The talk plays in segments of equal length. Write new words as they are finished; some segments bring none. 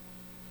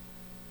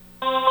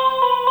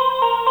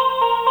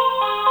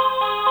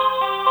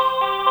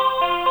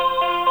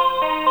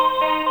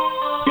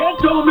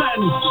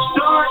gentlemen,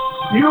 start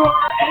your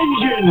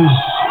engines.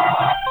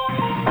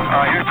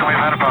 Houston,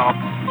 we've had a problem.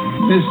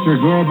 Mr.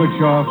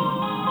 Gorbachev,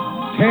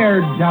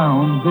 tear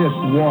down this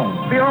wall.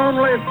 The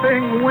only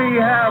thing we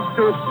have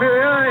to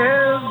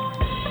fear is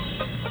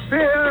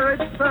fear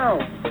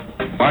itself.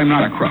 I'm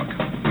not a crook.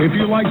 If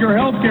you like your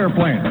health care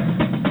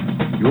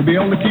plan, you'll be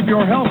able to keep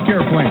your health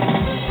care plan.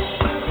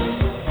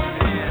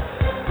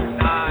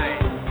 9,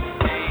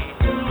 8,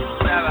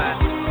 7,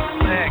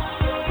 6,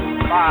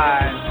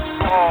 5,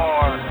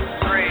 4,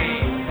 3,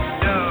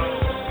 2,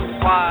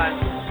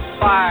 1,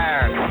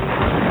 fire.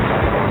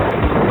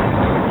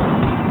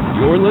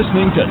 You're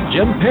listening to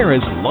Jim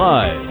Paris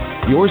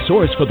Live, your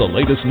source for the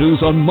latest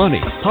news on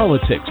money,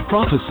 politics,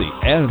 prophecy,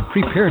 and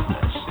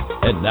preparedness.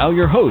 And now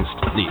your host,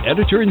 the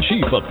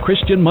editor-in-chief of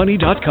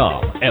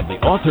ChristianMoney.com and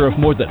the author of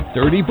more than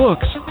 30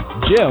 books,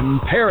 Jim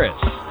Paris.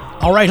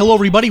 All right, hello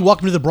everybody.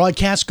 Welcome to the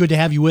broadcast. Good to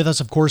have you with us.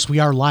 Of course, we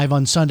are live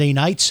on Sunday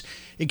nights.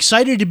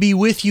 Excited to be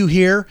with you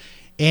here.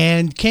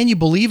 And can you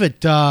believe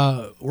it?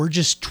 We're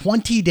just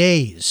 20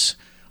 days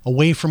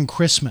away from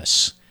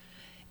Christmas.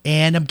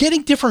 And I'm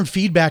getting different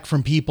feedback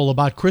from people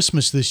about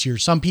Christmas this year.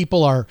 Some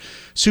people are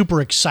super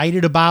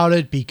excited about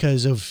it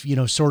because of,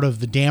 sort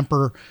of the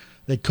damper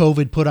that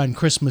COVID put on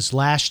Christmas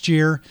last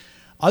year.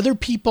 Other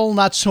people,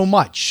 not so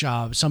much.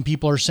 Some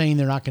people are saying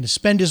they're not going to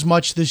spend as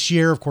much this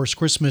year. Of course,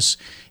 Christmas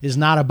is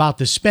not about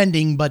the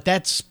spending, but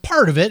that's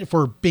part of it, if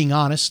we're being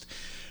honest.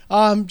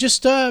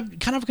 Just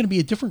kind of going to be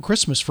a different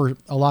Christmas for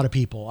a lot of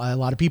people. A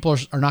lot of people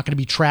are not going to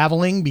be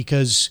traveling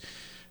because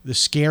the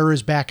scare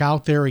is back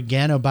out there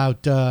again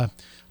about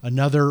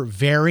another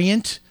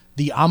variant,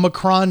 the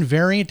Omicron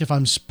variant, if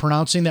I'm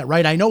pronouncing that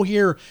right. I know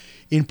here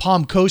in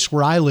Palm Coast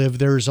where I live,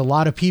 there's a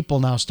lot of people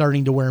now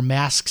starting to wear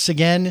masks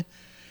again.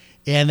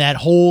 And that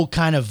whole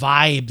kind of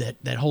vibe,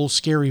 that whole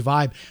scary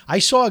vibe. I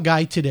saw a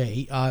guy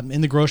today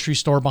in the grocery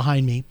store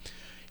behind me.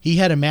 He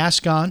had a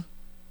mask on.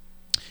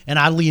 And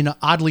oddly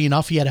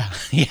enough, he had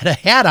a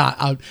hat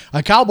on,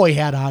 a cowboy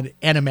hat on,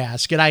 and a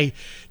mask. And I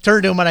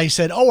turned to him and I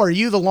said, "Oh, are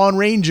you the Lone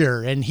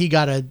Ranger?" And he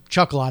got a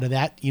chuckle out of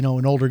that.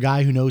 An older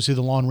guy who knows who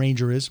the Lone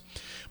Ranger is.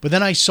 But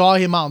then I saw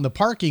him out in the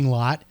parking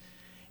lot,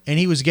 and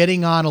he was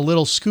getting on a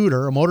little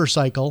scooter, a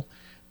motorcycle,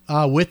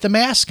 with the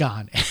mask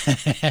on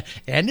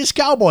and his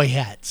cowboy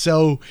hat.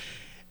 So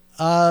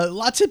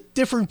lots of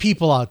different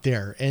people out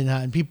there,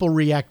 and people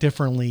react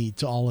differently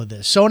to all of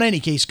this. So in any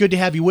case, good to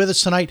have you with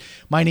us tonight.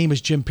 My name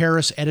is Jim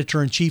Paris,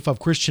 editor-in-chief of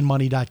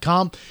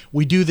ChristianMoney.com.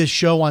 We do this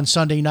show on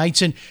Sunday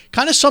nights, and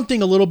kind of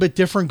something a little bit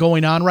different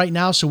going on right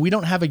now. So we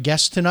don't have a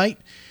guest tonight,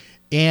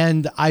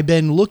 and I've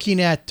been looking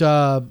at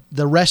the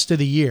rest of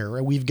the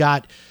year. We've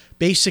got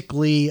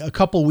basically a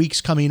couple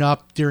weeks coming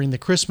up during the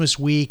Christmas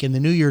week and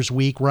the New Year's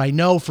week where I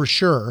know for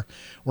sure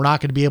we're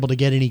not going to be able to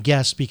get any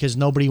guests because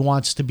nobody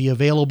wants to be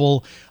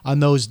available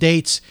on those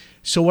dates.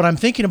 So what I'm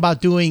thinking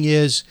about doing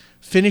is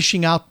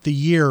finishing out the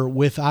year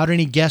without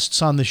any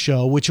guests on the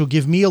show, which will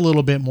give me a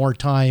little bit more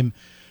time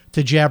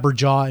to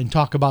jabberjaw and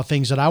talk about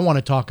things that I want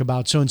to talk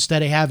about. So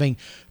instead of having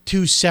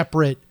two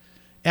separate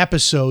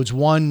episodes,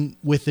 one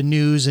with the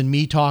news and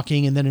me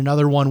talking and then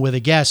another one with a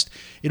guest,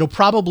 it'll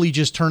probably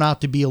just turn out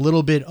to be a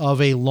little bit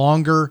of a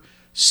longer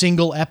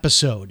single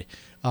episode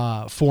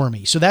for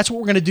me. So that's what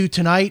we're going to do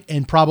tonight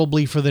and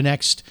probably for the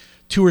next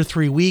 2 or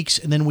 3 weeks.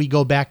 And then we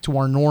go back to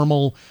our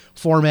normal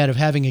format of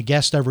having a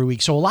guest every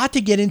week. So a lot to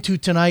get into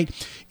tonight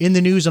in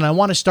the news. And I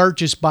want to start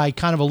just by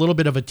kind of a little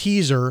bit of a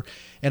teaser.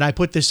 And I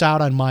put this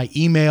out on my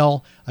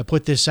email. I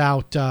put this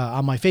out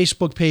on my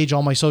Facebook page,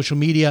 all my social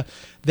media,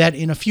 that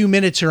in a few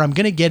minutes here, I'm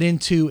going to get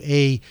into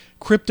a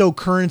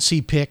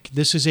cryptocurrency pick.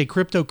 This is a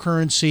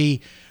cryptocurrency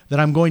that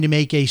I'm going to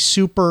make a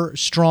super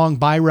strong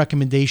buy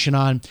recommendation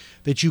on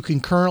that you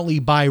can currently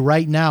buy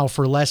right now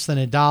for less than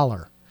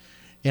 $1.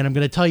 And I'm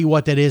going to tell you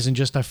what that is in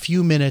just a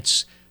few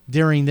minutes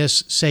during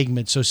this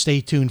segment, so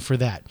stay tuned for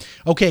that.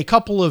 Okay, a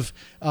couple of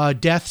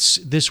deaths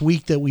this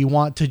week that we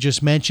want to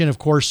just mention. Of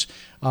course,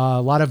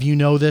 a lot of you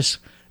know this.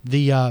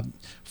 The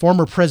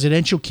former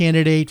presidential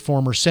candidate,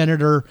 former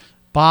Senator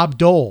Bob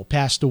Dole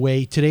passed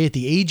away today at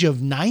the age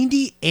of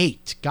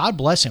 98. God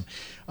bless him.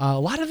 A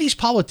lot of these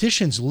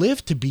politicians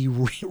live to be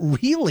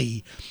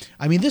really,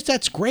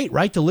 that's great,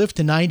 right? To live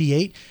to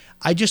 98.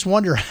 I just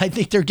wonder, I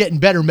think they're getting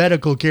better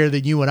medical care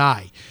than you and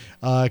I,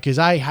 because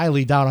I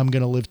highly doubt I'm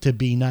going to live to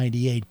be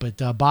 98.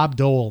 But Bob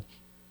Dole,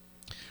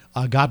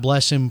 God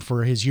bless him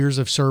for his years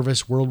of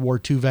service, World War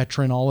II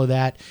veteran, all of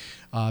that,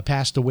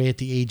 passed away at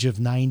the age of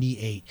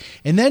 98.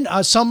 And then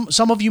some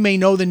of you may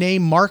know the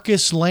name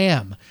Marcus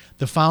Lamb,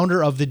 the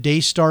founder of the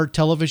Daystar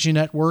television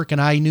network. And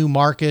I knew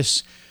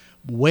Marcus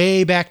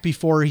way back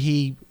before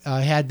he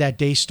had that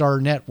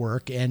Daystar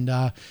network. And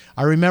I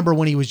remember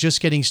when he was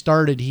just getting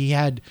started, he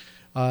had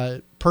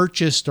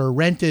purchased or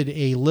rented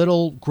a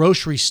little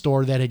grocery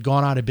store that had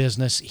gone out of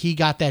business. He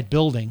got that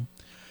building,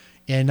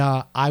 and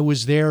I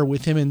was there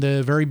with him in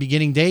the very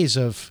beginning days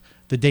of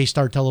the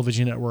Daystar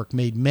Television Network,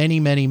 made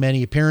many, many,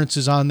 many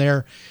appearances on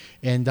there.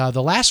 And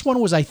the last one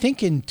was, I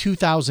think, in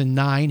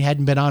 2009.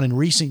 Hadn't been on in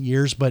recent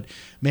years, but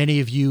many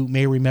of you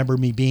may remember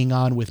me being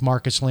on with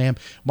Marcus Lamb.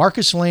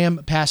 Marcus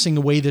Lamb passing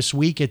away this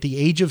week at the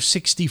age of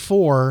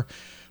 64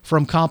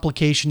 from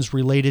complications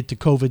related to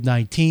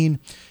COVID-19.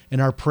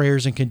 And our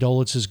prayers and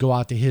condolences go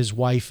out to his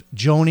wife,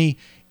 Joni,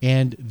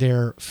 and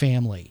their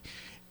family.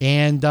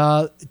 And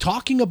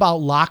talking about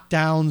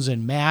lockdowns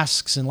and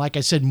masks, and like I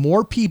said,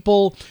 more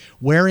people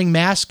wearing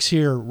masks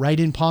here right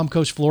in Palm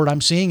Coast, Florida.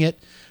 I'm seeing it.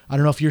 I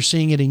don't know if you're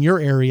seeing it in your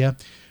area,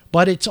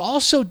 but it's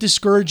also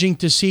discouraging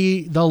to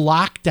see the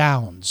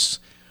lockdowns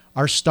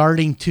are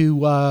starting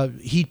to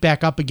heat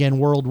back up again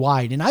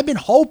worldwide. And I've been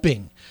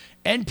hoping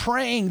and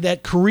praying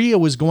that Korea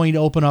was going to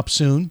open up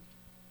soon.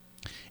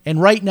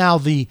 And right now,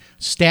 the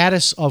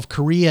status of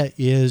Korea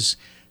is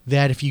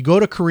that if you go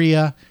to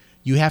Korea,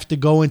 you have to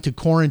go into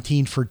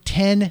quarantine for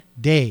 10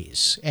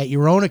 days at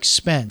your own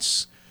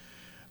expense.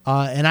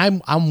 And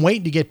I'm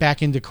waiting to get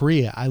back into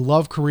Korea. I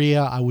love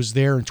Korea. I was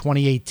there in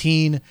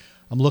 2018.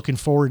 I'm looking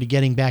forward to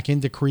getting back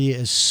into Korea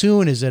as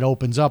soon as it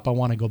opens up. I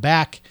want to go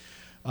back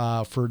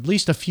for at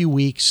least a few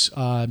weeks.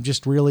 I'm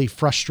just really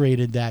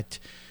frustrated that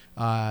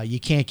you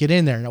can't get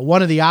in there. Now,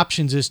 one of the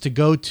options is to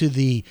go to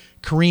the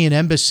Korean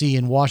embassy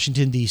in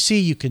Washington, D.C.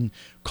 You can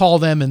call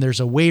them, and there's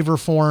a waiver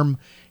form,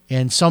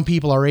 and some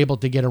people are able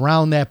to get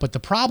around that. But the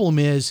problem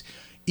is,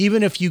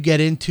 even if you get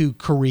into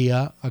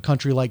Korea, a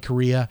country like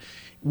Korea,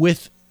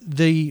 with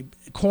the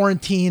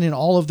quarantine and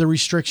all of the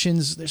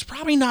restrictions, there's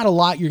probably not a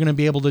lot you're going to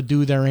be able to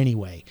do there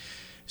anyway.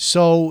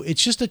 So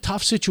it's just a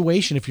tough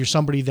situation if you're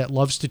somebody that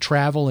loves to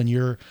travel and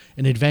you're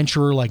an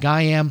adventurer like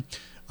I am,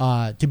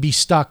 to be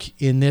stuck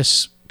in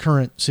this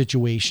current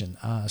situation.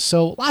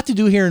 So a lot to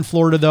do here in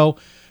Florida, though,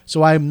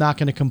 so I'm not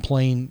going to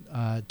complain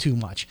too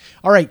much.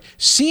 All right,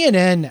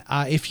 CNN,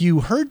 if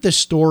you heard this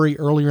story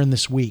earlier in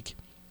this week,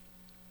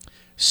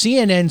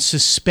 CNN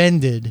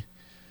suspended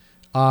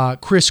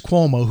Chris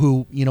Cuomo,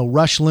 who,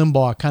 Rush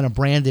Limbaugh kind of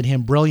branded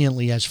him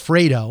brilliantly as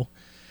Fredo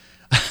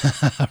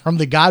from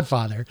The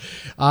Godfather.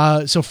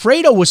 So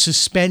Fredo was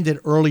suspended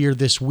earlier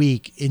this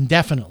week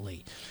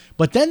indefinitely.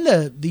 But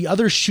then the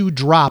other shoe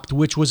dropped,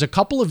 which was a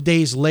couple of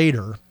days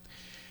later.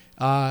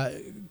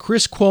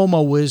 Chris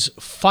Cuomo was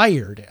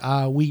fired.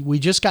 We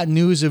just got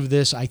news of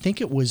this. I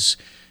think it was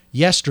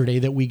yesterday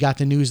that we got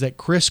the news that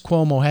Chris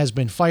Cuomo has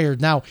been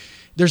fired. Now,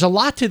 there's a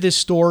lot to this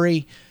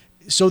story.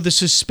 So the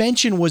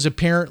suspension was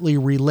apparently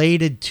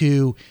related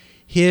to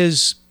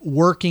his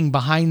working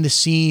behind the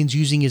scenes,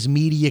 using his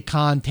media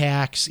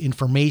contacts,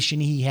 information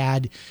he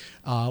had,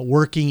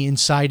 working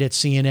inside at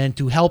CNN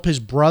to help his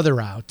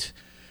brother out.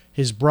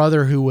 His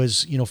brother, who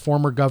was,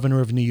 former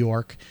governor of New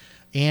York,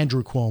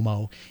 Andrew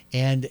Cuomo,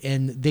 and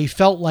they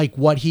felt like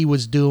what he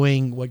was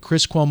doing, what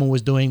Chris Cuomo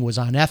was doing, was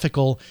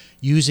unethical,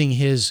 using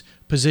his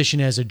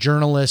position as a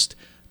journalist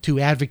to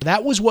advocate.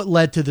 That was what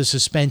led to the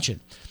suspension.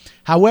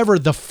 However,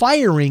 the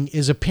firing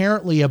is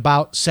apparently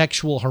about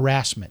sexual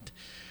harassment.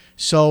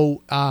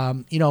 So,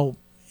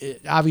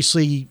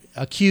 obviously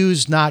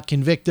accused, not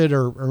convicted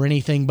or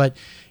anything, but,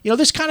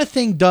 this kind of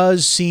thing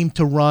does seem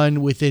to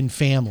run within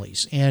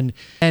families and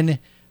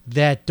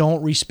that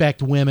don't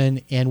respect women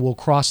and will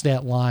cross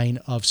that line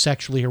of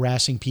sexually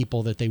harassing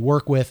people that they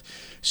work with.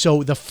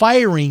 So the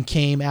firing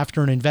came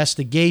after an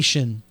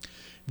investigation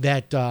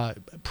that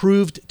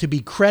proved to be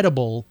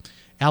credible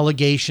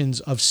allegations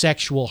of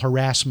sexual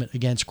harassment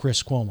against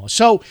Chris Cuomo.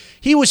 So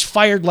he was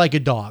fired like a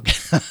dog,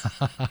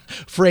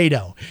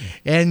 Fredo.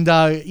 And,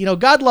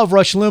 God love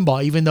Rush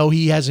Limbaugh, even though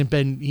he hasn't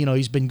been,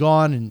 he's been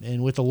gone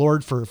and with the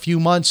Lord for a few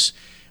months.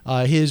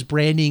 His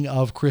branding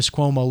of Chris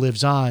Cuomo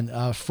lives on.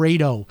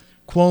 Fredo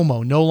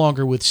Cuomo, no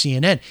longer with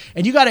CNN.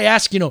 And you got to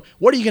ask,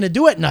 what are you going to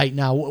do at night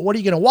now? What are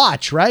you going to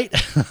watch, right?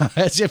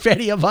 As if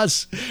any of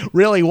us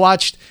really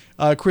watched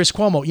Chris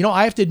Cuomo.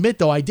 I have to admit,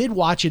 though, I did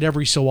watch it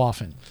every so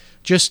often.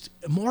 Just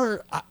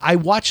more, I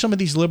watch some of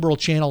these liberal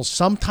channels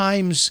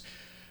sometimes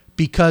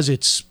because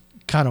it's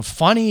kind of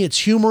funny, it's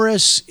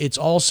humorous. It's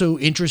also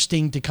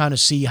interesting to kind of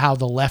see how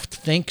the left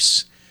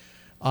thinks,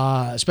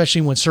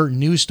 especially when certain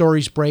news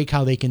stories break,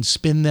 how they can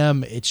spin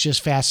them. It's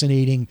just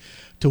fascinating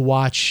to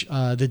watch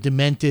the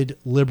demented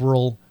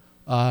liberal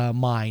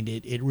mind.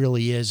 It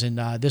really is. And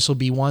this will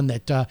be one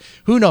that,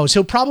 who knows,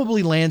 he'll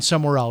probably land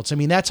somewhere else. I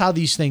mean, that's how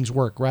these things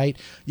work, right?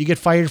 You get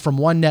fired from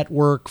one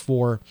network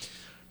for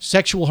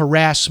sexual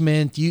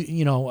harassment,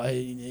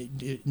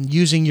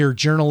 using your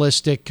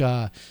journalistic,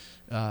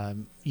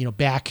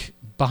 back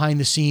behind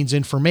the scenes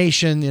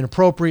information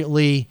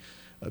inappropriately,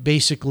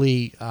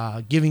 basically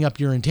giving up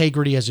your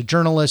integrity as a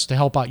journalist to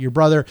help out your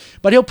brother.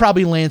 But he'll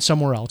probably land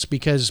somewhere else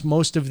because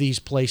most of these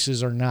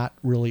places are not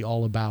really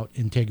all about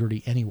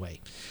integrity anyway.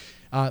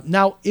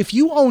 Now, if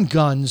you own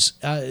guns,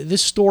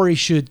 this story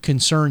should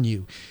concern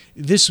you.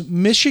 This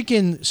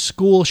Michigan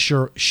school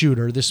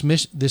shooter,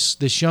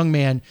 this young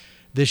man,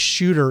 this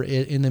shooter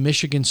in the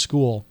Michigan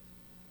school.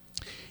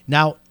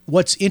 Now,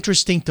 what's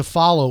interesting to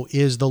follow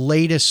is the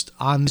latest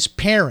on his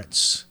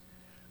parents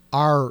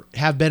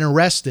have been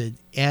arrested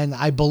and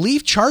I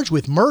believe charged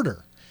with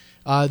murder.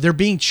 they're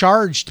being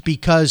charged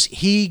because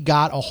he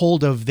got a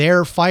hold of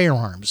their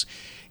firearms.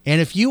 And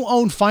if you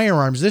own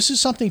firearms, this is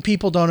something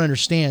people don't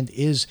understand,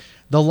 is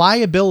the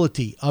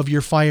liability of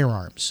your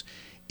firearms.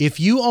 If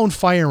you own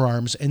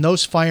firearms and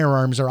those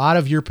firearms are out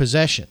of your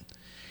possession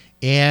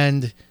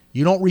and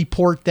you don't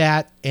report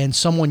that and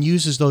someone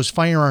uses those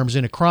firearms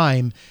in a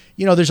crime,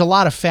 there's a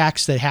lot of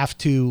facts that have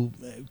to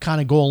kind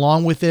of go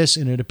along with this.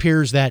 And it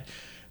appears that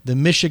the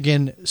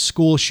Michigan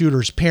school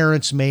shooter's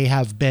parents may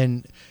have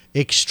been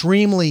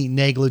extremely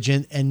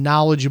negligent and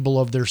knowledgeable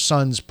of their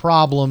son's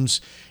problems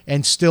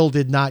and still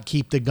did not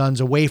keep the guns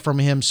away from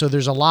him. So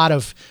there's a lot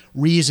of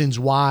reasons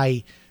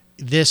why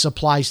this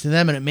applies to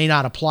them, and it may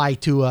not apply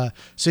to a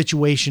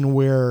situation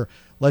where,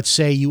 let's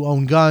say, you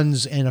own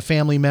guns and a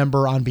family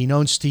member,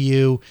 unbeknownst to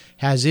you,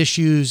 has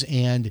issues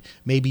and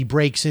maybe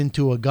breaks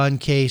into a gun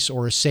case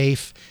or a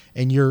safe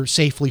and you're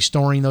safely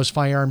storing those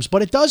firearms.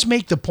 But it does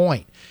make the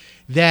point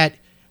that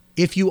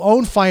if you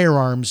own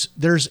firearms,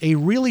 there's a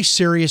really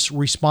serious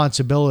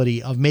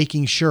responsibility of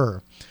making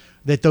sure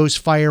that those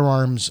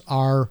firearms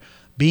are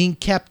being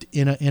kept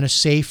in a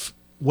safe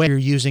way. You're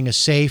using a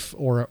safe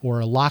or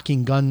a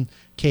locking gun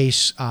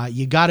case,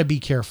 you got to be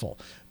careful.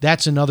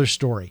 That's another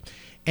story.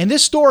 And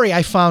this story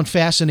I found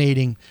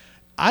fascinating.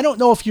 I don't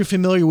know if you're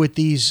familiar with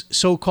these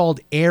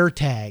so-called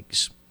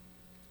AirTags.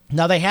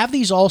 Now, they have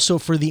these also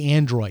for the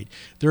Android.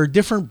 There are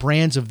different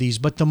brands of these,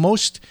 but the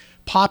most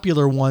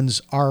popular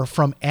ones are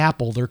from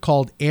Apple. They're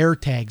called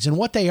AirTags. And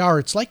what they are,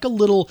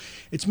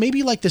 it's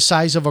maybe like the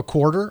size of a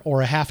quarter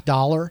or a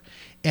 $50,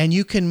 and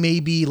you can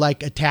maybe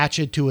like attach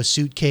it to a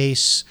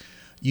suitcase.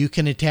 You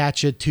can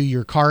attach it to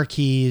your car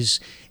keys,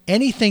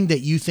 anything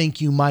that you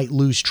think you might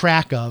lose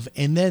track of.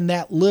 And then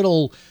that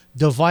little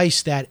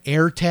device, that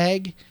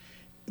AirTag,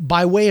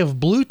 by way of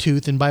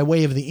Bluetooth and by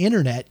way of the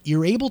internet,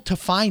 you're able to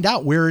find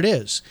out where it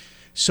is.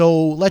 So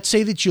let's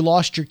say that you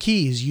lost your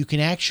keys. You can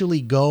actually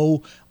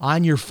go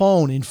on your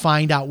phone and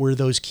find out where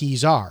those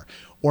keys are.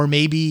 Or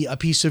maybe a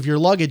piece of your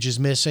luggage is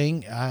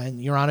missing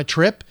and you're on a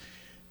trip.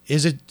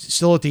 Is it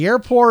still at the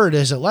airport?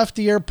 Has it left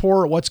the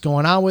airport? What's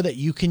going on with it?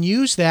 You can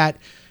use that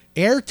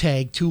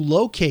AirTag to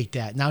locate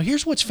that. Now,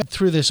 here's what's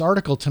through this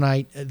article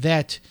tonight,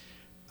 that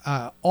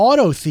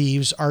auto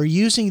thieves are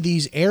using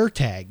these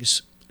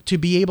AirTags to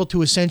be able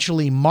to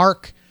essentially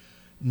mark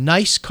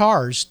nice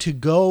cars to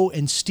go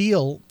and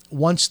steal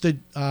once the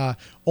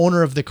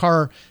owner of the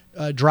car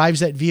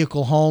drives that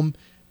vehicle home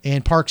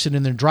and parks it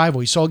in their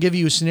driveway. So I'll give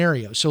you a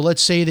scenario. So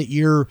let's say that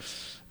you're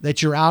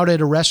out at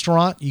a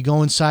restaurant, you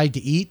go inside to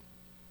eat,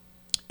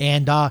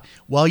 and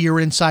while you're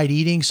inside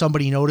eating,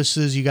 somebody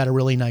notices you got a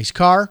really nice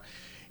car,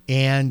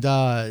 and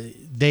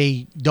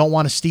they don't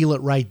want to steal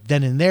it right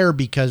then and there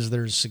because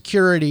there's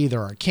security,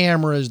 there are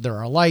cameras, there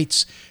are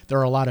lights, there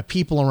are a lot of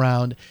people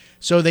around.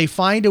 So they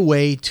find a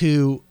way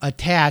to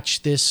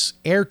attach this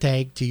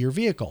AirTag to your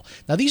vehicle.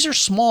 Now, these are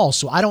small,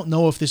 so I don't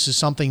know if this is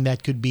something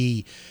that could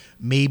be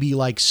maybe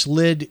like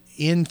slid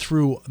in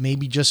through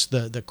maybe just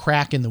the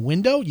crack in the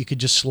window. You could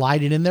just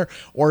slide it in there.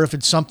 Or if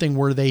it's something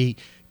where they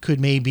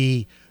could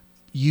maybe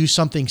use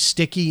something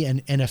sticky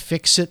and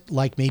affix it,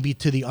 like maybe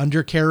to the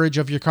undercarriage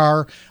of your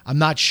car. I'm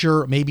not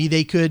sure. Maybe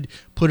they could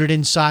put it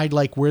inside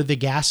like where the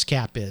gas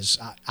cap is.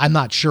 I'm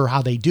not sure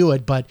how they do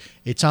it, but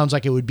it sounds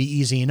like it would be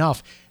easy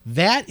enough.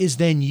 That is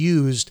then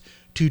used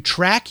to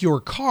track your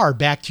car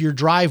back to your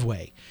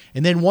driveway.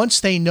 And then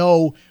once they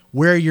know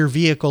where your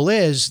vehicle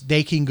is,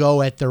 they can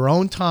go at their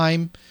own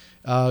time,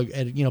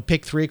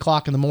 pick 3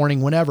 o'clock in the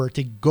morning, whenever,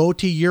 to go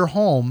to your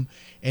home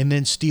and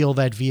then steal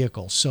that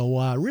vehicle.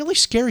 So really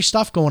scary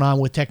stuff going on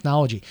with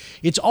technology.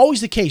 It's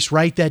always the case,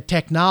 right, that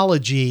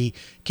technology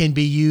can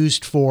be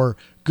used for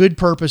good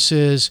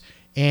purposes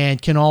and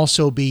can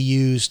also be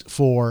used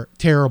for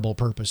terrible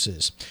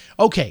purposes.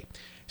 Okay,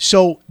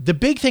 so the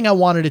big thing I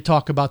wanted to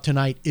talk about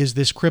tonight is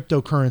this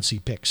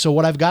cryptocurrency pick. So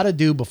what I've got to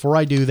do before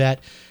I do that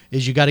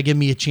is you got to give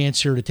me a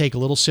chance here to take a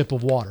little sip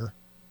of water.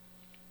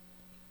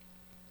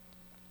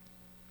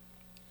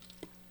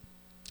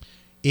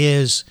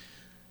 Is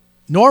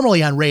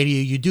normally on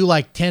radio, you do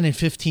like 10 and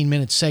 15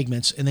 minute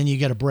segments, and then you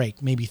get a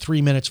break, maybe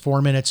 3 minutes,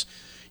 4 minutes.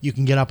 You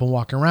can get up and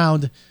walk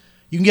around.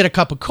 You can get a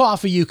cup of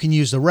coffee. You can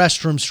use the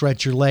restroom,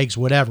 stretch your legs,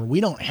 whatever. We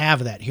don't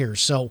have that here.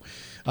 So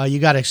you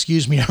got to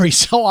excuse me every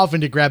so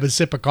often to grab a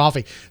sip of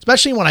coffee,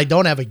 especially when I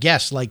don't have a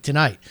guest like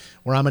tonight,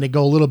 where I'm going to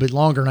go a little bit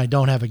longer and I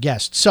don't have a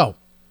guest. So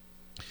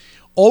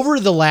over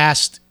the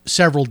last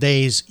several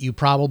days, you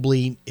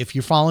probably, if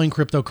you're following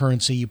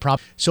cryptocurrency,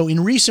 so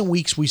in recent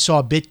weeks, we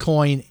saw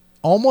Bitcoin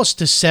almost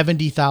to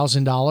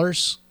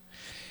 $70,000,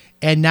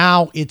 and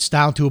now it's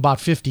down to about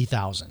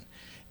 $50,000.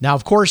 Now,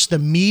 of course, the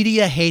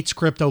media hates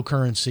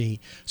cryptocurrency,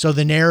 so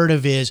the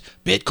narrative is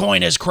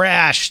Bitcoin has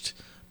crashed.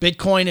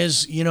 Bitcoin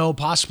is,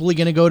 possibly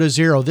going to go to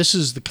zero. This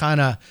is the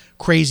kind of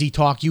crazy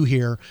talk you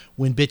hear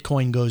when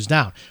Bitcoin goes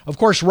down. Of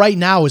course, right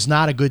now is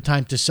not a good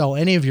time to sell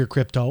any of your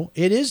crypto.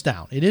 It is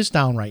down. It is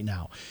down right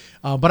now.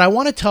 But I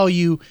want to tell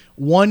you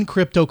one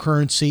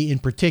cryptocurrency in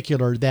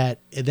particular that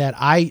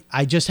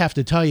I just have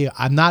to tell you,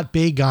 I'm not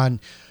big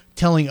on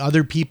telling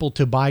other people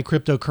to buy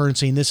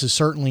cryptocurrency, and this is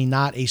certainly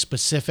not a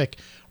specific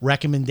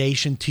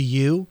recommendation to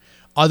you,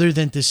 other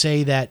than to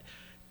say that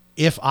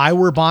if I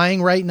were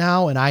buying right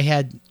now and I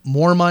had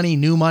more money,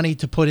 new money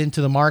to put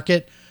into the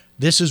market,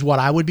 this is what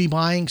I would be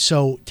buying.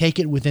 So take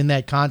it within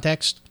that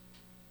context.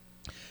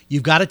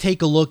 You've got to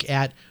take a look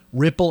at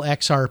Ripple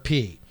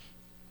XRP.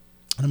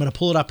 And I'm going to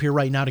pull it up here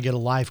right now to get a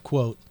live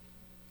quote.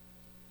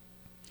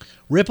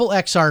 Ripple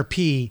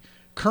XRP,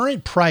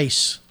 current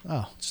price.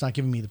 Oh, it's not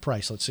giving me the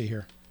price. Let's see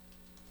here.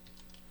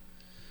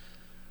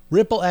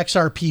 Ripple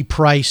XRP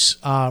price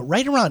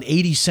right around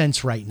 80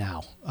 cents right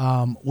now,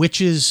 which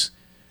is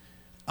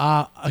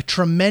a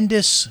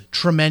tremendous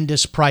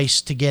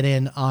price to get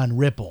in on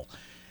Ripple.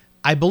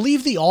 I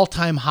believe the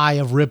all-time high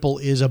of Ripple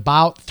is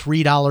about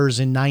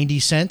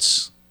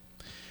 $3.90.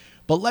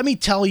 But let me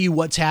tell you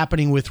what's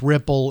happening with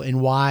Ripple and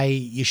why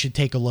you should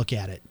take a look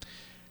at it.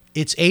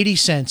 It's 80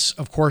 cents.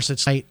 Of course,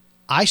 it's right.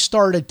 I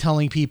started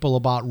telling people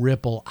about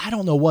Ripple, I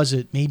don't know, was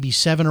it maybe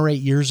 7 or 8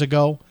 years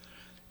ago?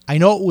 I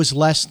know it was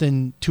less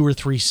than 2 or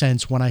 3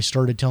 cents when I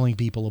started telling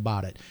people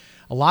about it.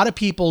 A lot of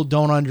people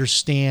don't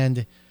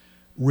understand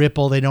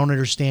Ripple. They don't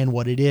understand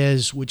what it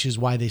is, which is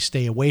why they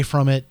stay away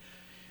from it.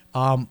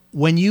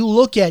 When you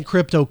look at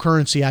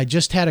cryptocurrency, I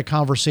just had a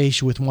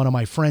conversation with one of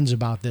my friends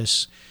about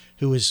this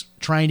who is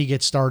trying to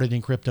get started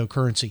in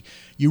cryptocurrency.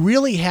 You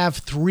really have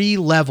 3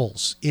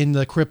 levels in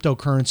the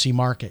cryptocurrency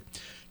market.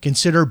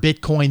 Consider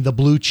Bitcoin the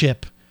blue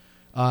chip.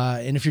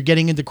 And if you're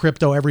getting into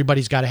crypto,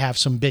 everybody's got to have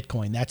some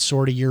Bitcoin. That's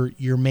sort of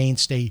your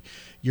mainstay,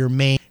 your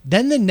main.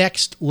 Then the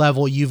next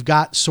level, you've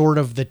got sort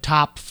of the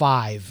top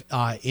 5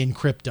 in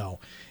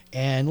crypto.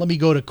 And let me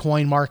go to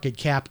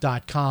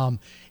coinmarketcap.com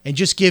and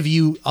just give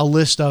you a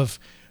list of,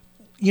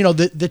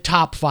 the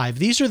top 5.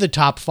 These are the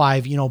top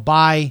 5,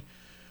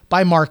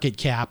 by market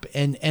cap.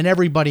 And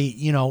everybody,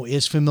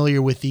 is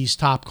familiar with these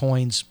top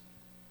coins.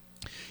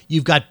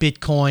 You've got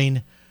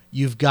Bitcoin.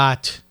 You've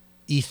got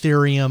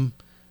Ethereum.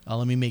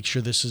 Let me make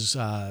sure this is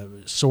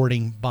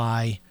sorting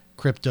by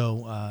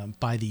crypto,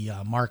 by the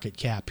market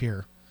cap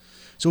here.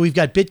 So we've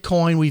got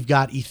Bitcoin, we've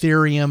got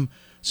Ethereum.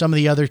 Some of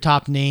the other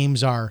top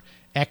names are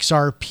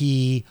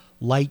XRP,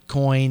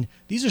 Litecoin.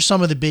 These are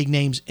some of the big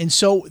names. And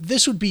so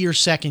this would be your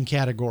second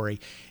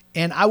category.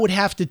 And I would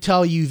have to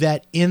tell you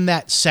that in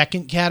that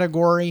second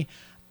category,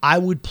 I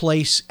would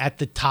place at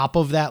the top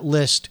of that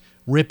list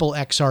Ripple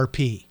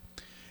XRP.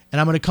 And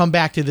I'm going to come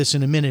back to this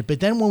in a minute. But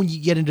then when you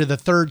get into the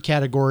third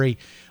category,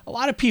 a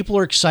lot of people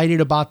are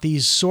excited about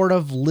these sort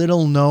of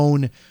little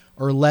known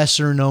or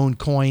lesser known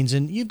coins.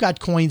 And you've got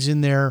coins in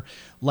there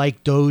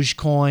like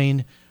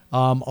Dogecoin.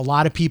 A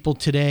lot of people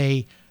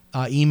today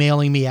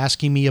emailing me,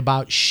 asking me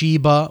about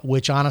Shiba,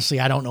 which honestly,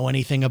 I don't know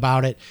anything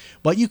about it.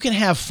 But you can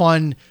have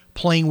fun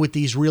playing with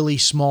these really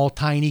small,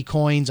 tiny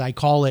coins. I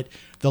call it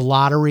the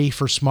lottery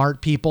for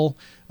smart people,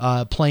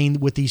 playing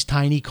with these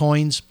tiny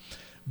coins.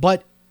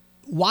 But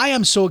why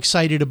I'm so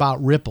excited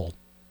about Ripple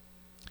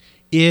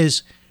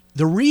is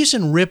the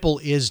reason Ripple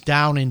is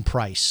down in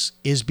price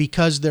is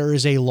because there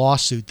is a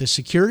lawsuit. The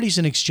Securities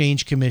and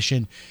Exchange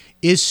Commission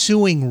is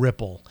suing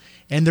Ripple,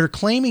 and they're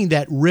claiming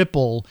that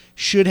Ripple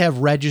should have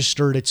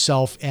registered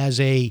itself as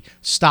a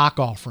stock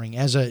offering,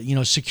 as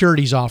a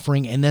securities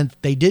offering, and then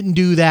they didn't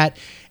do that,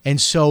 and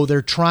so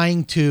they're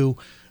trying to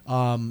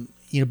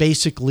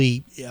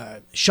basically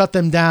shut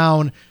them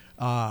down.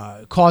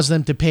 Cause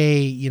them to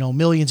pay,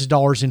 millions of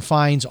dollars in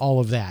fines,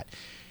 all of that.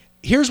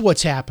 Here's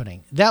what's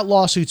happening. That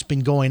lawsuit's been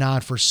going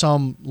on for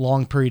some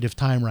long period of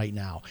time right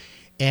now.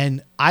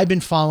 And I've been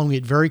following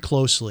it very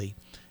closely.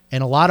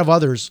 And a lot of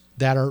others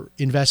that are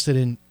invested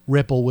in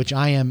Ripple, which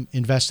I am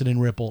invested in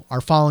Ripple, are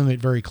following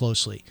it very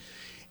closely.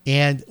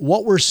 And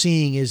what we're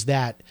seeing is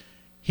that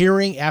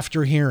hearing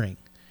after hearing,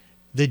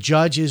 the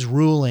judge is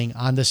ruling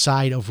on the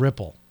side of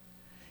Ripple.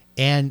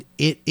 And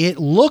it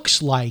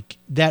looks like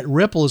that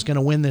Ripple is going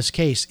to win this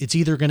case. It's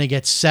either going to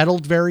get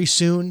settled very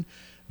soon,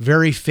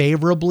 very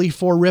favorably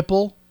for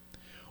Ripple,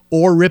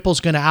 or Ripple's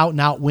going to out and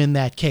out win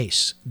that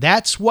case.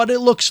 That's what it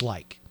looks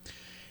like.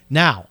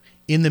 Now,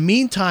 in the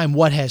meantime,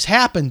 what has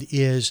happened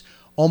is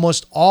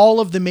almost all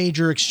of the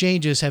major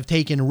exchanges have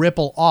taken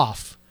Ripple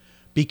off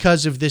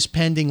because of this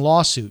pending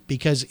lawsuit.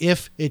 Because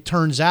if it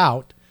turns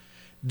out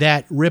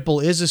that Ripple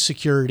is a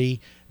security,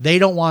 they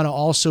don't want to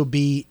also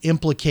be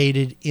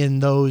implicated in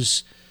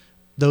those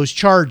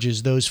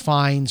charges, those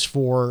fines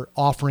for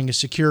offering a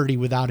security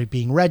without it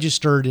being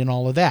registered and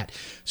all of that.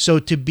 So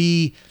to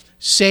be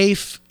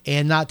safe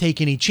and not take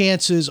any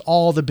chances,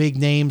 all the big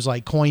names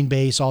like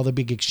Coinbase, all the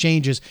big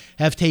exchanges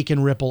have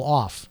taken Ripple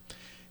off.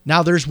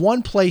 Now, there's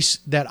one place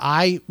that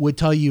I would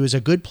tell you is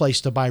a good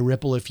place to buy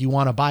Ripple if you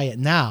want to buy it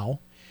now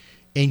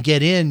and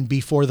get in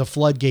before the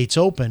floodgates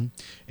open,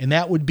 and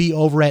that would be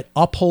over at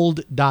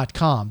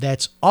uphold.com.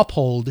 That's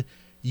Uphold,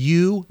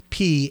 UPHOLD,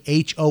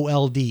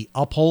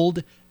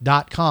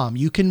 uphold.com.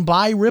 You can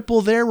buy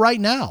Ripple there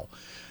right now.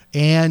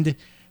 And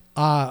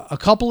a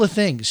couple of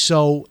things.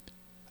 So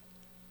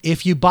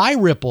if you buy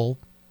Ripple,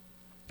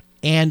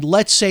 and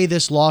let's say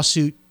this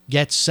lawsuit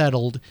gets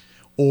settled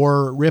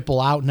or Ripple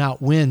out and out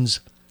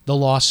wins the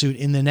lawsuit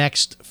in the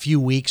next few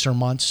weeks or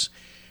months,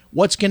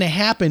 what's going to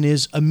happen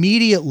is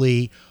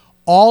immediately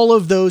all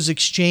of those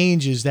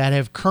exchanges that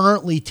have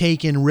currently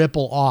taken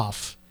Ripple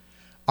off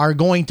are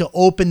going to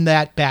open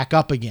that back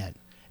up again.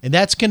 And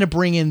that's going to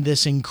bring in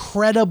this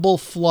incredible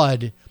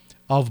flood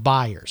of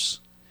buyers.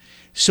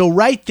 So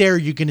right there,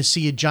 you're going to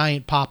see a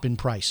giant pop in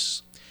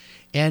price.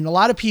 And a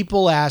lot of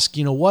people ask,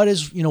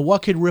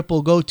 what could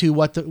Ripple go to?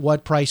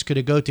 What price could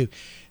it go to?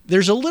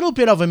 There's a little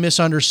bit of a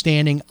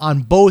misunderstanding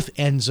on both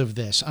ends of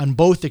this, on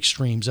both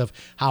extremes of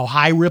how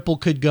high Ripple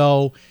could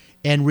go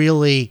and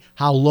really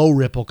how low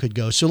Ripple could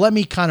go. So let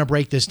me kind of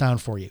break this down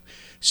for you.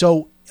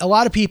 So a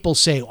lot of people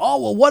say,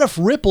 oh, well, what if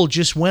Ripple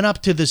just went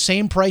up to the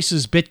same price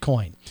as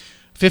Bitcoin,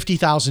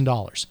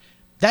 $50,000?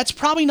 That's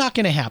probably not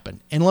going to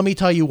happen. And let me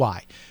tell you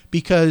why.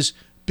 Because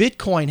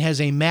Bitcoin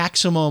has a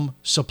maximum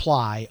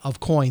supply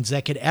of coins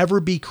that could ever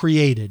be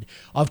created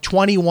of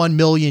 21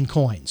 million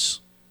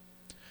coins.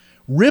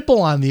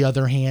 Ripple, on the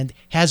other hand,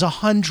 has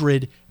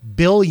 100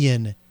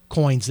 billion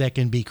coins that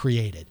can be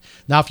created.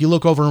 Now, if you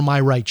look over on my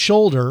right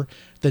shoulder,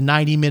 the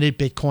 90-minute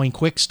Bitcoin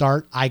Quick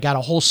Start, I got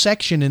a whole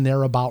section in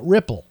there about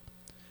Ripple.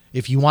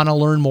 If you want to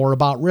learn more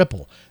about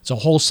Ripple, it's a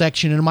whole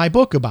section in my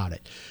book about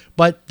it.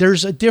 But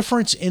there's a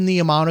difference in the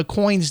amount of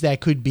coins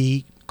that could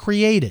be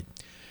created.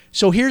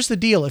 So here's the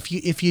deal.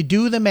 If you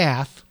do the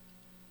math,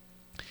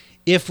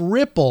 if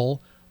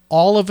Ripple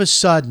all of a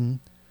sudden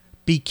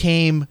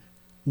became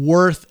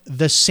worth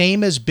the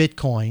same as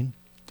Bitcoin,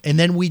 and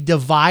then we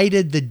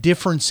divided the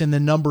difference in the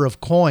number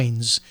of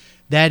coins,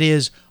 that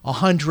is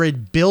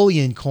 100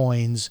 billion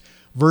coins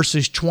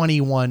versus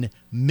 21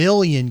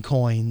 million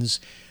coins,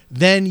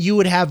 then you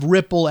would have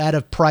Ripple at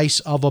a price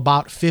of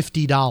about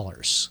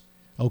 $50.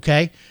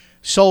 Okay?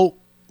 So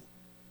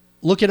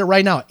look at it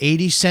right now,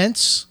 80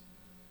 cents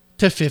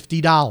to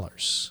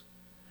 $50.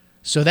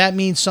 So that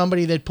means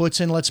somebody that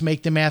puts in, let's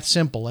make the math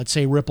simple. Let's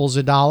say Ripple's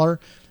 $1.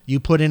 You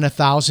put in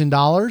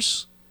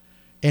 $1,000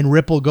 and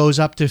Ripple goes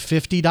up to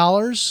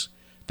 $50.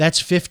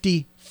 That's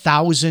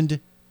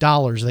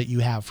 $50,000 that you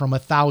have from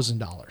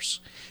 $1,000.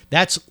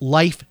 That's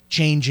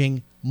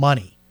life-changing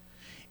money.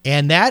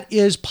 And that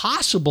is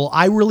possible.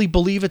 I really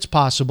believe it's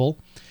possible.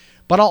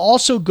 But I'll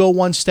also go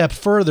one step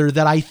further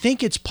that I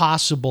think it's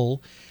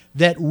possible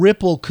that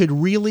Ripple could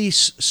really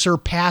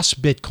surpass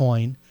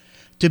Bitcoin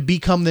to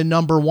become the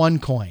number one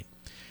coin.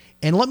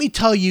 And let me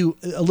tell you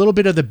a little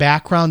bit of the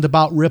background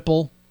about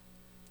Ripple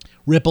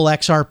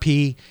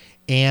XRP,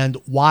 and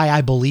why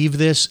I believe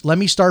this. Let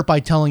me start by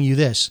telling you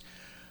this.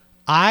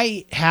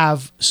 I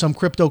have some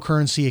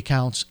cryptocurrency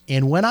accounts,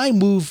 and when I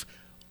move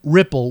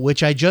Ripple,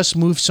 which I just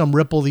moved some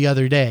Ripple the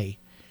other day,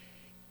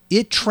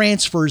 it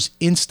transfers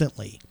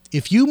instantly.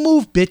 If you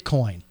move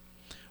Bitcoin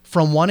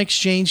from one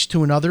exchange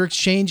to another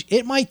exchange,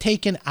 it might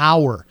take an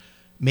hour,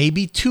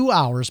 maybe 2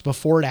 hours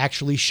before it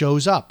actually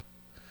shows up.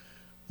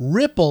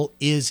 Ripple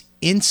is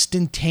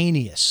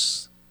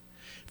instantaneous.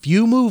 If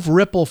you move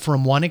Ripple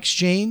from one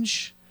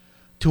exchange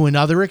to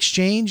another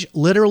exchange,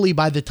 literally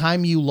by the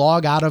time you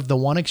log out of the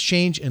one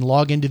exchange and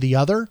log into the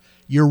other,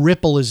 your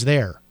Ripple is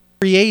there.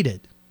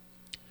 Created.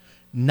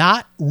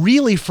 Not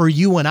really for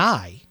you and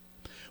I,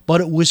 but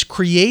it was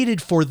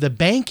created for the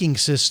banking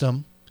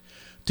system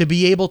to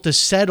be able to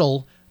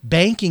settle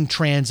banking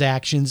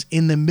transactions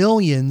in the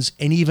millions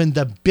and even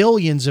the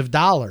billions of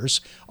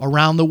dollars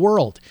around the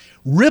world.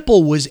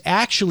 Ripple was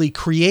actually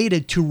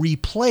created to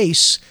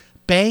replace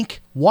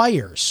bank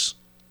wires.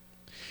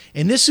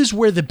 And this is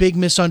where the big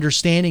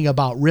misunderstanding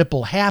about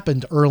Ripple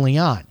happened early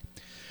on.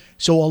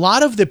 So a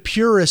lot of the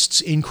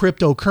purists in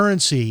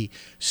cryptocurrency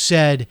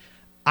said,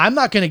 I'm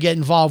not going to get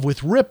involved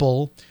with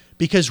Ripple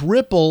because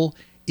Ripple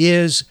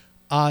is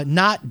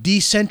not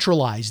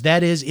decentralized.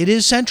 That is, it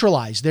is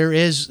centralized. There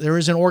is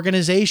an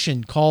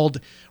organization called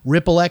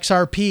Ripple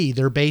XRP.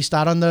 They're based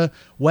out on the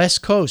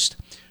West Coast.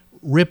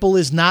 Ripple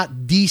is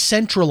not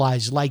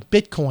decentralized like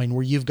Bitcoin,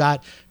 where you've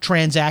got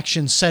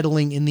transactions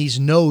settling in these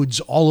nodes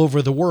all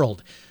over the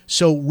world.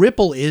 So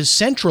Ripple is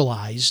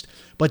centralized,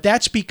 but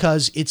that's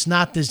because it's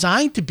not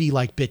designed to be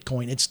like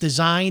Bitcoin. It's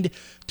designed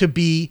to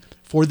be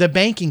for the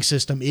banking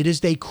system. It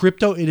is the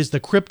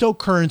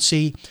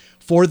cryptocurrency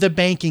for the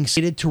banking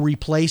system to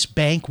replace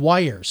bank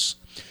wires.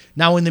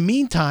 Now, in the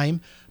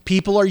meantime,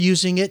 people are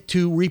using it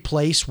to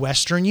replace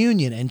Western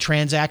Union, and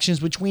transactions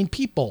between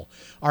people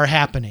are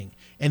happening.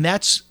 And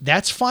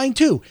that's fine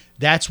too.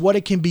 That's what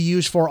it can be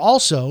used for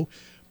also.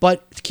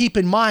 But keep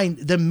in mind,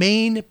 the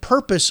main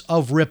purpose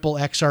of Ripple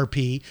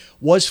XRP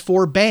was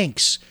for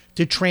banks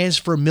to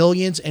transfer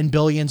millions and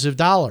billions of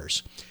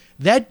dollars.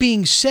 That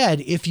being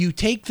said, if you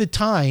take the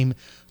time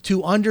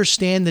to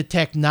understand the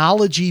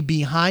technology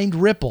behind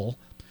Ripple,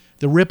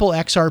 the Ripple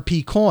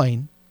XRP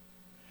coin,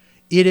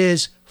 it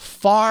is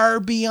far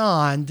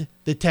beyond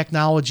the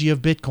technology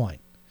of Bitcoin.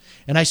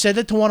 And I said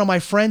that to one of my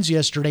friends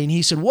yesterday, and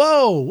he said,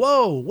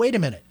 whoa, wait a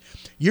minute.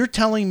 You're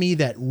telling me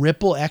that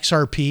Ripple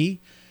XRP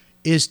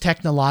is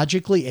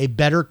technologically a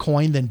better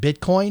coin than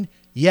Bitcoin?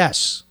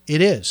 Yes,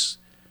 it is.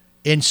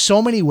 In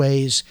so many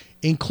ways,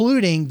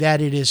 including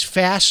that it is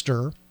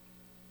faster.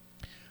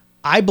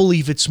 I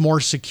believe it's more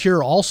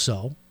secure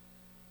also.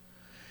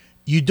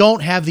 you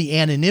don't have the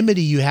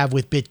anonymity you have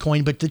with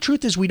Bitcoin. But the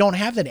truth is we don't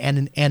have that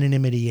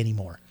anonymity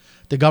anymore.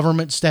 The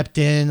government stepped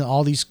in.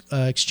 All these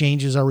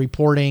exchanges are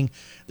reporting.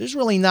 There's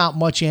really not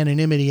much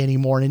anonymity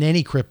anymore in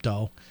any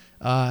crypto.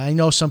 I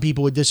know some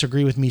people would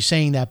disagree with me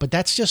saying that, but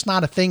that's just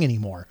not a thing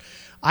anymore.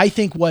 I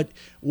think what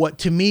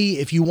to me,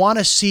 if you want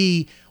to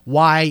see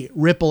why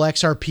Ripple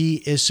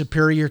XRP is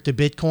superior to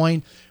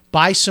Bitcoin,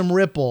 buy some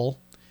Ripple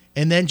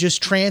and then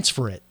just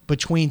transfer it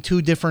between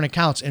two different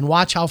accounts and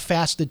watch how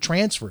fast it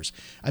transfers.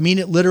 I mean,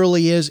 it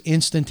literally is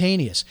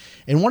instantaneous.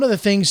 And one of the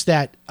things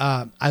that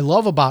I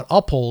love about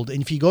Uphold,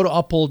 and if you go to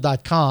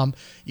uphold.com,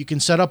 you can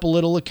set up a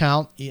little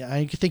account.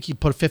 I think you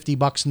put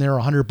 $50 in there,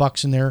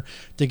 $100 in there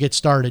to get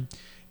started.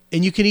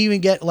 And you can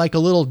even get like a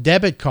little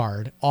debit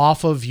card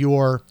off of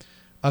your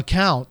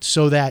account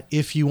so that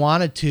if you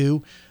wanted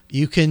to,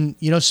 you can,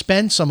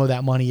 spend some of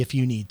that money if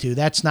you need to.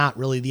 That's not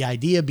really the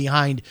idea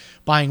behind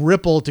buying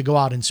Ripple to go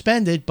out and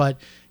spend it. But,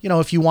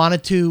 if you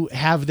wanted to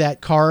have that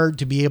card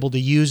to be able to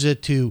use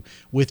it to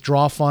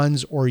withdraw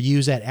funds or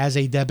use it as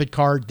a debit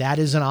card, that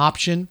is an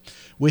option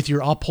with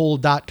your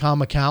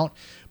uphold.com account.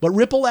 But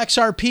Ripple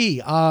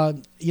XRP,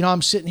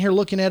 I'm sitting here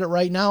looking at it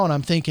right now and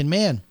I'm thinking,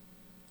 man,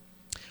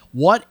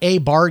 what a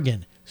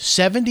bargain.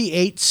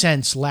 78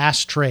 cents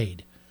last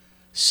trade.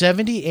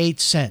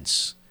 78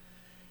 cents.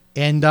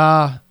 And,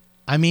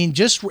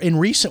 just in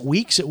recent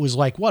weeks, it was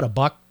like, what,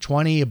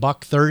 $1.20,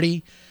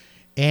 $1.30.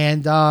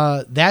 And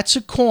that's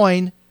a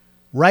coin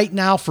right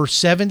now for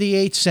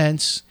 78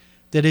 cents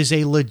that is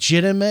a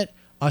legitimate,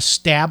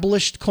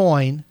 established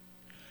coin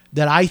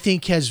that I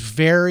think has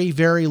very,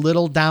 very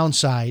little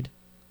downside.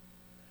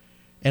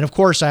 And of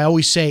course, I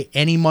always say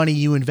any money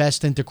you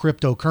invest into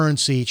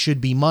cryptocurrency, it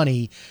should be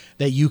money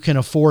that you can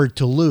afford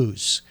to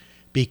lose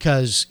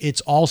because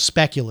it's all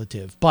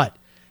speculative. But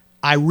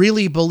I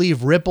really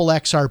believe Ripple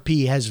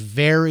XRP has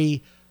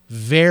very,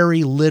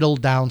 very little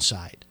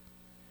downside.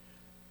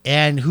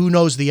 And who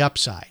knows the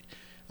upside?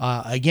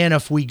 Again,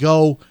 if we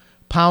go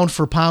pound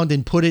for pound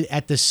and put it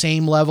at the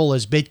same level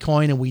as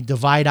Bitcoin and we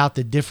divide out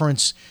the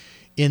difference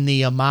in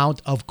the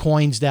amount of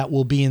coins that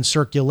will be in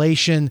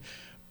circulation,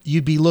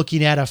 you'd be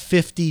looking at a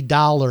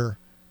 $50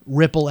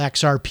 Ripple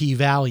XRP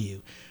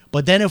value.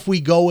 But then if we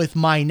go with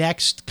my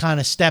next kind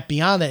of step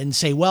beyond that and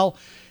say, well,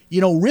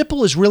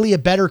 Ripple is really a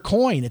better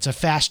coin. It's a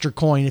faster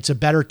coin. It's a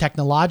better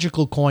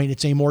technological coin.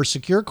 It's a more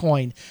secure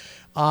coin.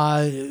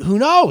 Who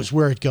knows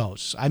where it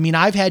goes? I mean,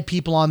 I've had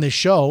people on this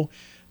show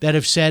that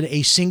have said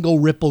a single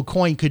Ripple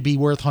coin could be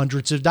worth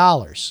hundreds of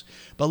dollars.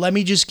 But let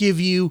me just give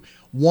you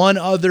one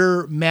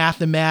other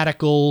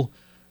mathematical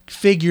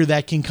figure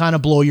that can kind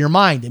of blow your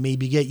mind and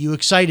maybe get you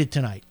excited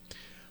tonight.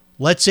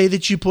 Let's say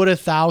that you put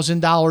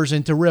 $1,000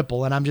 into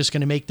Ripple, and I'm just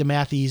going to make the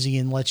math easy,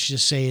 and let's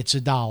just say it's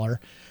 $1.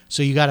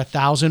 So you got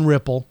 1,000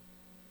 Ripple.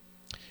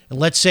 And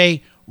let's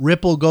say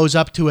Ripple goes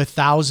up to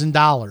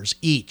 $1,000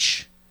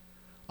 each.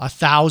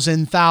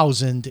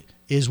 1,000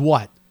 is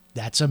what?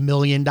 That's $1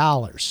 million.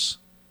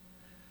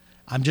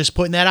 I'm just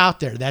putting that out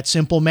there. That's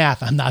simple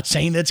math. I'm not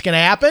saying that's going to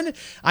happen.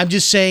 I'm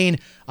just saying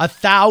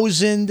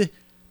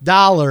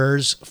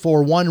 $1,000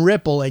 for one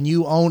Ripple and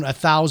you own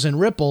 1,000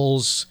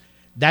 Ripples,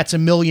 that's $1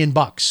 million.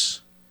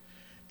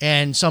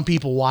 And some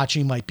people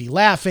watching might be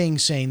laughing,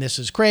 saying this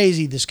is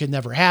crazy, this could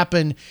never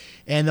happen.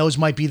 And those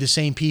might be the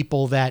same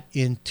people that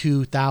in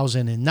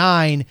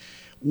 2009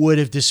 would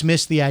have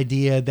dismissed the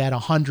idea that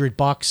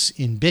 $100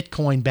 in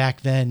Bitcoin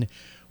back then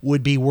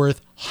would be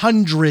worth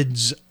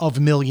hundreds of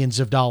millions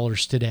of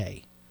dollars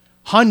today.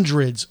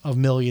 Hundreds of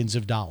millions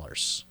of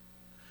dollars.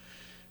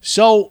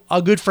 So a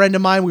good friend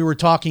of mine, we were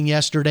talking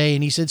yesterday,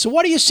 and he said, so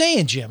what are you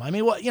saying, Jim? I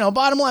mean,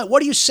 bottom line,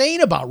 what are you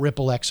saying about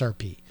Ripple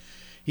XRP?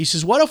 He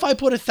says, what if I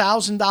put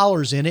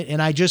 $1,000 in it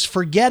and I just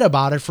forget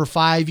about it for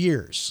 5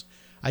 years?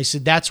 I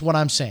said, that's what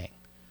I'm saying.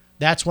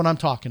 That's what I'm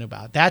talking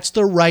about. That's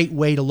the right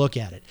way to look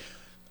at it.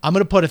 I'm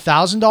going to put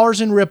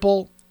 $1,000 in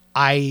Ripple.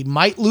 I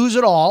might lose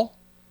it all,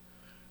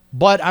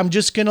 but I'm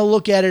just going to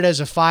look at it as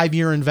a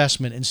 5-year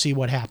investment and see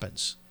what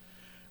happens.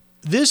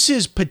 This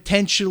is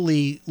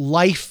potentially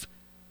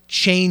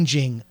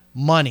life-changing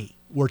money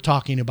we're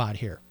talking about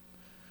here.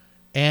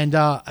 And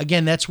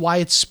again, that's why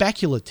it's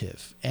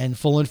speculative. And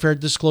full and fair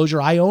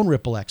disclosure, I own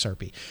Ripple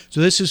XRP.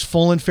 So this is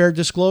full and fair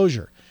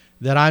disclosure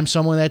that I'm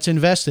someone that's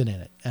invested in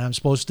it. And I'm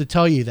supposed to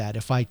tell you that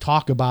if I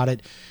talk about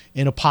it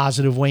in a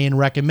positive way and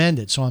recommend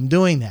it. So I'm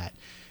doing that.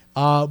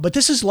 But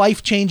this is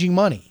life-changing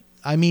money.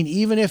 I mean,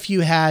 even if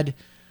you had,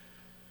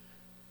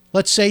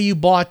 let's say you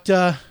bought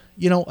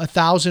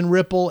 1,000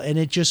 Ripple and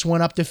it just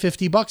went up to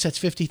 $50, that's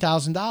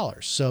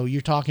 $50,000. So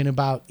you're talking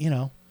about,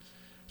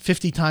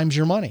 50 times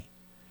your money.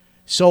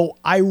 So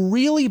I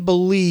really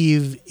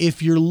believe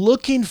if you're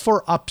looking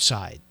for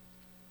upside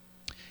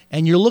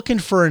and you're looking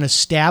for an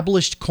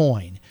established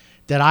coin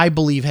that I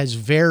believe has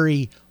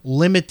very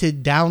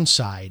limited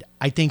downside,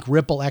 I think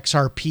Ripple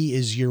XRP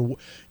is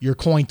your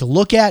coin to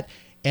look at.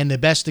 And the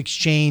best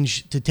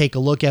exchange to take a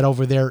look at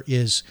over there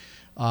is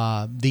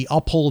the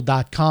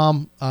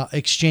uphold.com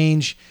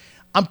exchange.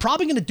 I'm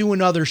probably going to do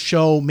another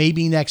show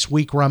maybe next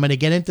week where I'm going to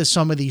get into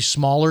some of these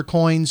smaller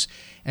coins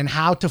and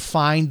how to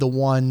find the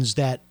ones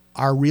that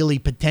are really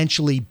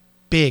potentially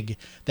big,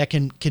 that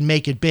can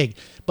make it big.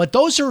 But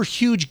those are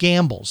huge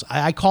gambles.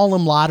 I call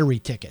them lottery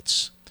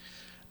tickets.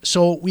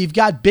 So we've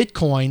got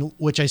Bitcoin,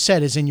 which I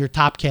said is in your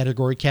top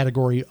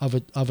category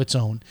of its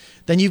own.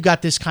 Then you've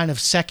got this kind of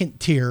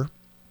second tier.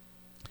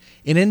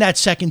 And in that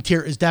second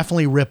tier is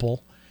definitely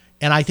Ripple,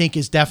 and I think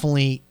is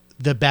definitely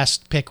the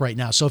best pick right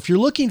now. So if you're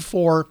looking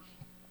for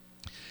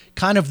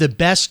kind of the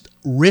best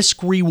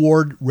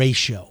risk-reward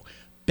ratio,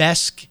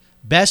 best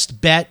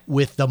bet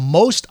with the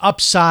most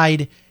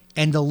upside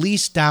and the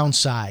least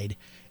downside,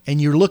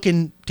 and you're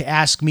looking to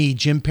ask me,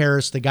 Jim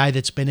Paris, the guy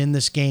that's been in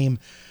this game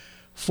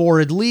for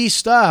at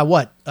least,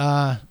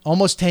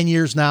 almost 10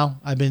 years now.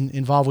 I've been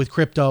involved with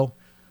crypto,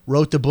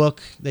 wrote the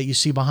book that you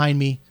see behind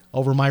me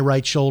over my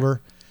right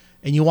shoulder,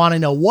 and you want to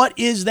know what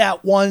is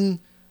that one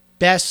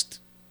best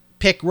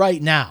pick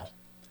right now.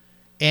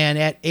 And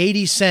at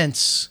 80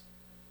 cents,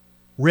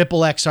 Ripple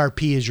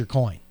XRP is your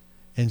coin.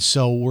 And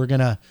so we're going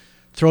to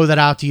throw that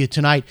out to you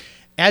tonight.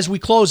 As we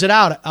close it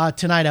out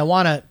tonight, I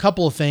want a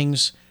couple of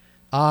things.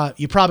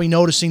 You're probably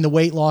noticing the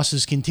weight loss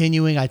is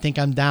continuing. I think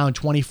I'm down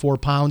 24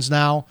 pounds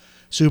now.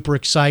 Super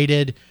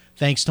excited,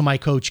 thanks to my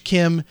coach,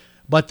 Kim.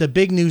 But the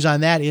big news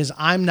on that is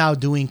I'm now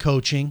doing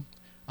coaching.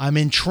 I'm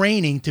in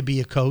training to be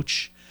a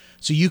coach.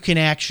 So you can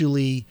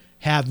actually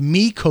have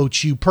me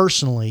coach you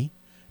personally.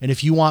 And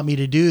if you want me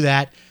to do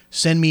that,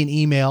 send me an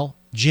email,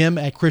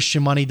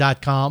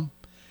 jim@christianmoney.com.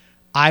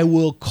 I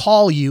will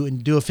call you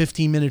and do a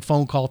 15-minute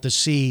phone call to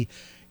see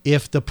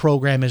if the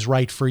program is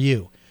right for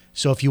you.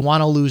 So if you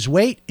want to lose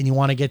weight and you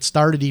want to get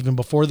started even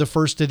before the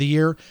first of the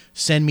year,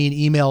 send me an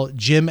email,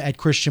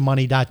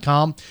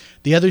 jim@christianmoney.com.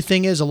 The other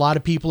thing is a lot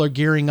of people are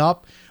gearing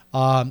up,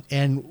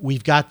 and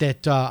we've got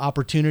that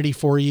opportunity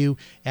for you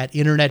at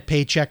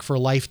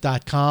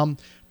internetpaycheckforlife.com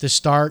to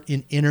start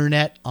an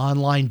internet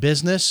online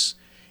business.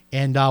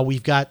 And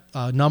we've got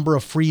a number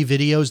of free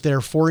videos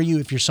there for you.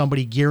 If you're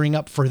somebody gearing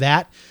up for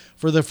that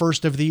for the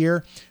first of the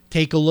year,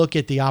 take a look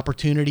at the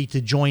opportunity to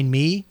join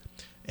me,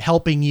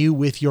 helping you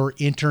with your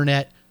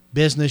internet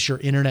business, your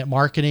internet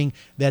marketing.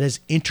 That is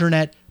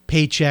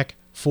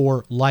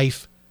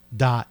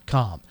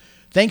internetpaycheckforlife.com.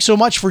 Thanks so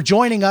much for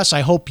joining us.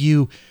 I hope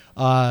you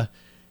had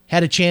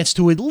a chance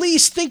to at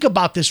least think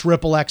about this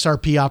Ripple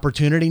XRP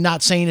opportunity.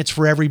 Not saying it's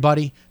for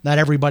everybody. Not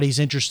everybody's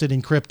interested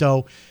in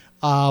crypto.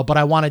 But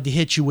I wanted to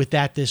hit you with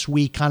that this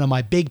week, kind of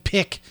my big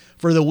pick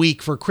for the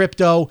week for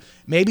crypto,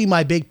 maybe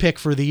my big pick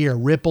for the year,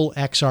 Ripple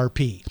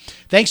XRP.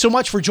 Thanks so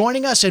much for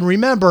joining us. And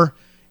remember,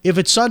 if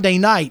it's Sunday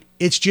night,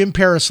 it's Jim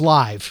Paris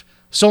Live.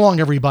 So long,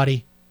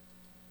 everybody.